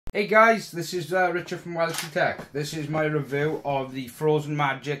Hey guys, this is Richard from WELSHYTECH. This is my review of the Frozen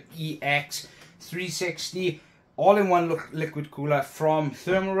Magic EX 360 all-in-one liquid cooler from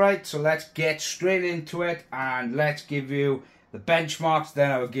Thermalright. So let's get straight into it and let's give you the benchmarks.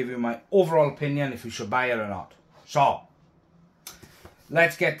 Then I will give you my overall opinion if you should buy it or not. So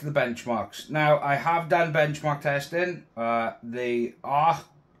let's get to the benchmarks. Now I have done benchmark testing. I've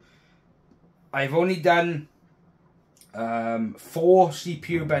only done 4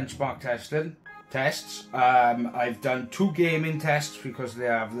 CPU benchmark tests. I've done 2 gaming tests because they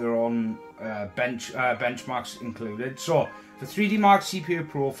have their own benchmarks included. So for 3D Mark CPU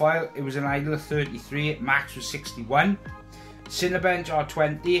profile, it was an idle of 33, max was 61. Cinebench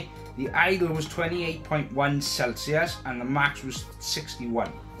R20, the idle was 28.1 Celsius and the max was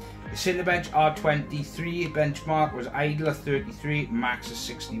 61. The Cinebench R23 benchmark was idle of 33, max of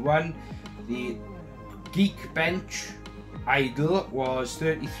 61. The Geekbench idle was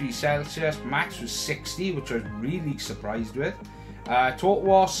 33 Celsius, max was 60, which I was really surprised with. Total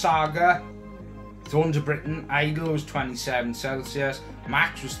War Saga Thrones of Britain idle was 27 Celsius,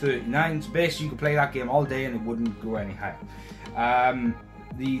 max was 39. So basically you could play that game all day and it wouldn't go any higher.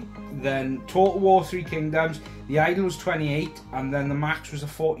 Then Total War 3 Kingdoms, the idle was 28 and then the max was a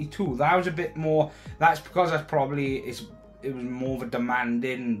 42. That was a bit more. That's because it was more of a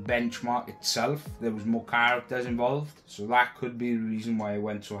demanding benchmark itself. There was more characters involved, so that could be the reason why it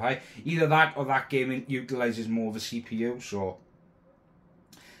went so high. Either that or that game utilizes more of a CPU. So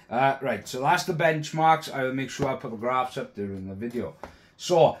right, so that's the benchmarks. I will make sure I put the graphs up there in the video.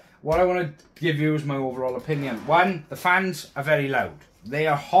 So what I want to give you is my overall opinion. 1, the fans are very loud. They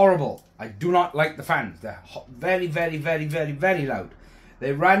are horrible. I do not like the fans. They're very, very, very, very, very loud.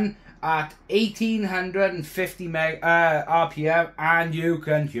 They run at 1850 RPM and you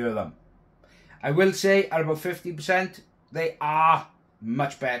can hear them. I will say at about 50% they are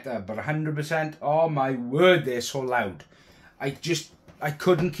much better, but 100%, oh my word, they're so loud. I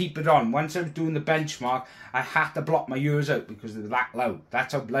couldn't keep it on. Once I was doing the benchmark, I had to block my ears out because they were that loud.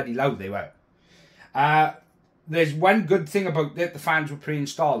 That's how bloody loud they were. There's one good thing about it, the fans were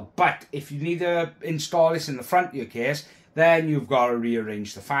pre-installed, but if you need to install this in the front of your case, then you've got to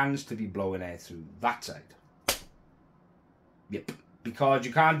rearrange the fans to be blowing air through that side. Yep, because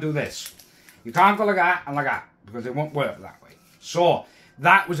you can't do this. You can't go like that and like that, because it won't work that way. So,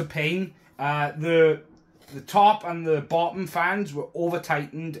 that was a pain. The top and the bottom fans were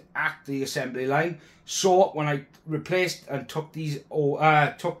over-tightened at the assembly line. So, when I replaced and took these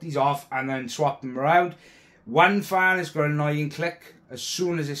off and then swapped them around, one fan has got an annoying click as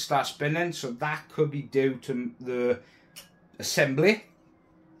soon as it starts spinning, so that could be due to the assembly.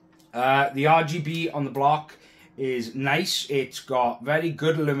 The RGB on the block is nice. It's got very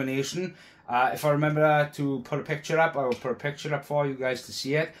good illumination. If I remember to put a picture up, I will put a picture up for you guys to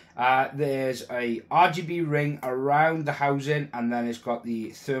see it. There's a RGB ring around the housing and then it's got the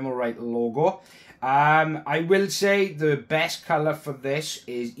Thermalright logo. I will say the best colour for this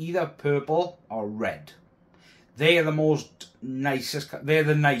is either purple or red. They are the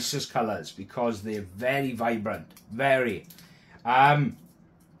nicest colours because they're very vibrant, very. As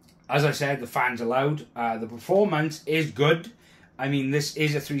I said, the fans are loud. The performance is good. I mean, this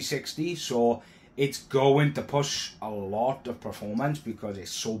is a 360, so it's going to push a lot of performance because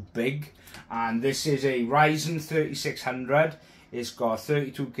it's so big. And this is a Ryzen 3600. It's got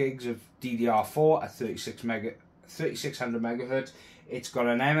 32 gigs of DDR4 at 3600 megahertz. It's got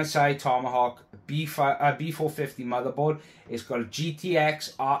an MSI Tomahawk B450 motherboard. It's got a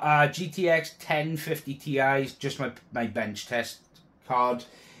GTX 1050 Ti, just my bench test card.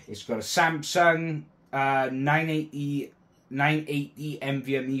 It's got a Samsung 980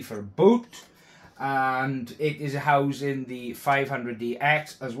 NVMe for a boot. And it is housed in the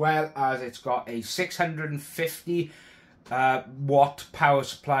 500DX, as well as it's got a 650 watt power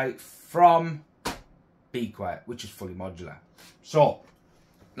supply from Be Quiet, which is fully modular. So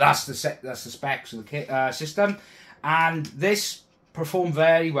that's the specs of the system, and this performed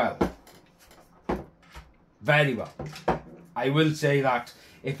very well. Very well. I will say that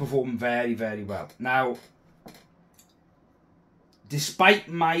it performed very, very well. Now, despite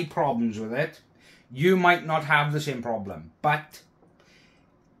my problems with it, you might not have the same problem, but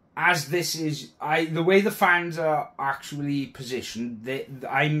as this is, the way the fans are actually positioned,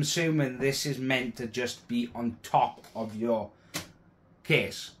 I'm assuming this is meant to just be on top of your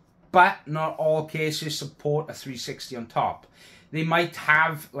case, but not all cases support a 360 on top. They might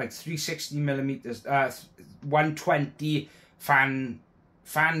have like 360 millimeters, 120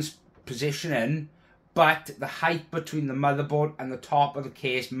 fans positioning, but the height between the motherboard and the top of the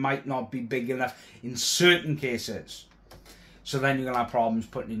case might not be big enough in certain cases. So then you're going to have problems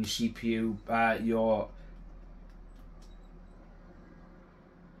putting in your CPU,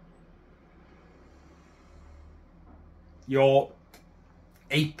 your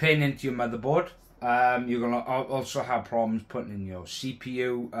 8-pin into your motherboard. You're going to also have problems putting in your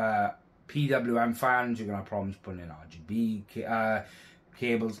CPU, PWM fans. You're going to have problems putting in RGB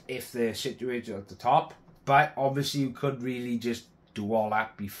cables if they're situated at the top. But obviously you could really just do all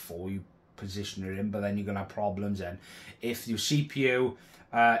that before you position it in, but then you're going to have problems. And if your CPU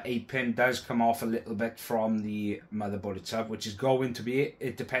 8-pin does come off a little bit from the motherboard itself, which is going to be,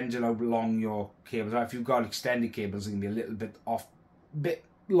 it depends on how long your cables are. If you've got extended cables, they can be a little bit off, bit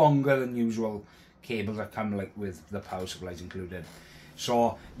longer than usual cables that come like with the power supplies included.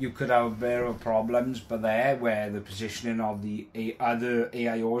 So you could have a bit of problems, but there where the positioning of the other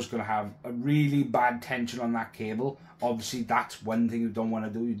AIO is going to have a really bad tension on that cable. Obviously that's one thing you don't want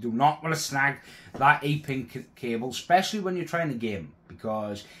to do. You do not want to snag that 8-pin cable, especially when you're trying to game,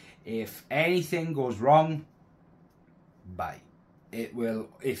 because if anything goes wrong, bye. It will,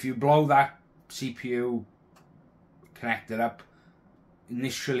 if you blow that CPU connected up,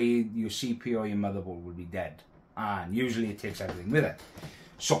 initially your CPU or your motherboard will be dead, and usually it takes everything with it.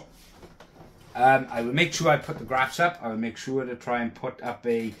 So I will make sure I put the graphs up. I will make sure to try and put up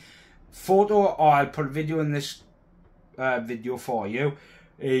a photo, or I'll put a video in this video for you,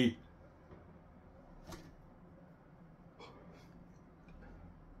 a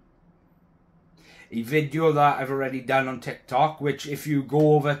video that I've already done on TikTok, which if you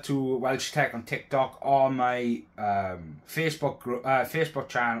go over to WELSHYTECH on TikTok or my Facebook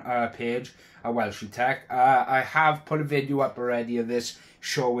channel page at WELSHYTECH, I have put a video up already of this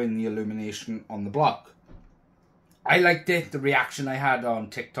showing the illumination on the block. I liked it. The reaction I had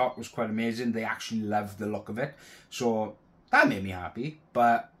on TikTok was quite amazing. They actually loved the look of it, so that made me happy.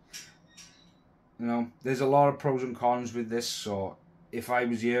 But you know, there's a lot of pros and cons with this, so if I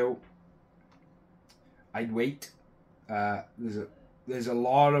was you, I'd wait. There's a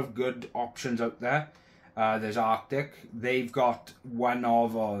lot of good options out there. There's Arctic. They've got one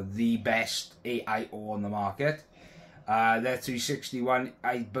of the best AIO on the market. Their 361,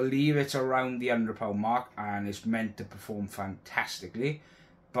 I believe it's around the £100 mark, and it's meant to perform fantastically.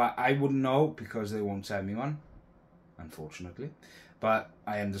 But I wouldn't know because they won't send me one, unfortunately. But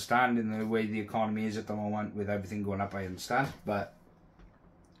I understand in the way the economy is at the moment with everything going up, I understand. But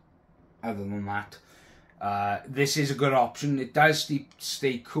other than that, this is a good option. It does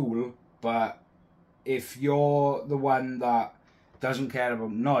stay cool, but if you're the one that doesn't care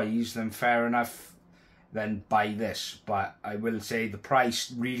about noise, then fair enough, then buy this. But I will say the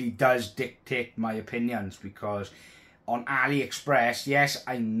price really does dictate my opinions, because on AliExpress, yes,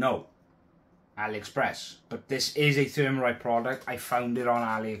 I know AliExpress, but this is a Thermalright product. I found it on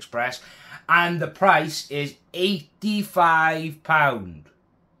AliExpress, and the price is £85.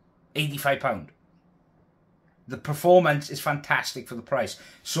 £85. The performance is fantastic for the price.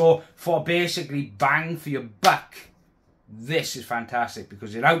 So for basically bang for your buck, this is fantastic,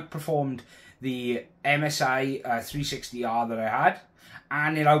 because it outperformed the MSI 360R that I had,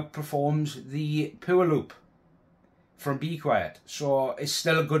 and it outperforms the Pure Loop from Be Quiet. So it's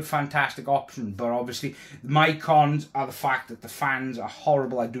still a good, fantastic option. But obviously my cons are the fact that the fans are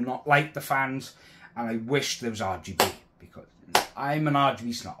horrible. I do not like the fans, and I wish there was RGB, because I'm an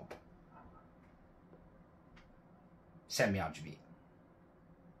RGB snob. Send me RGB.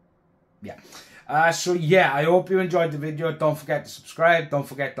 Yeah. So yeah, I hope you enjoyed the video. Don't forget to subscribe. Don't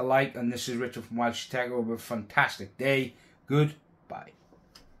forget to like. And this is Richard from WELSHYTECH. Have a fantastic day. Goodbye.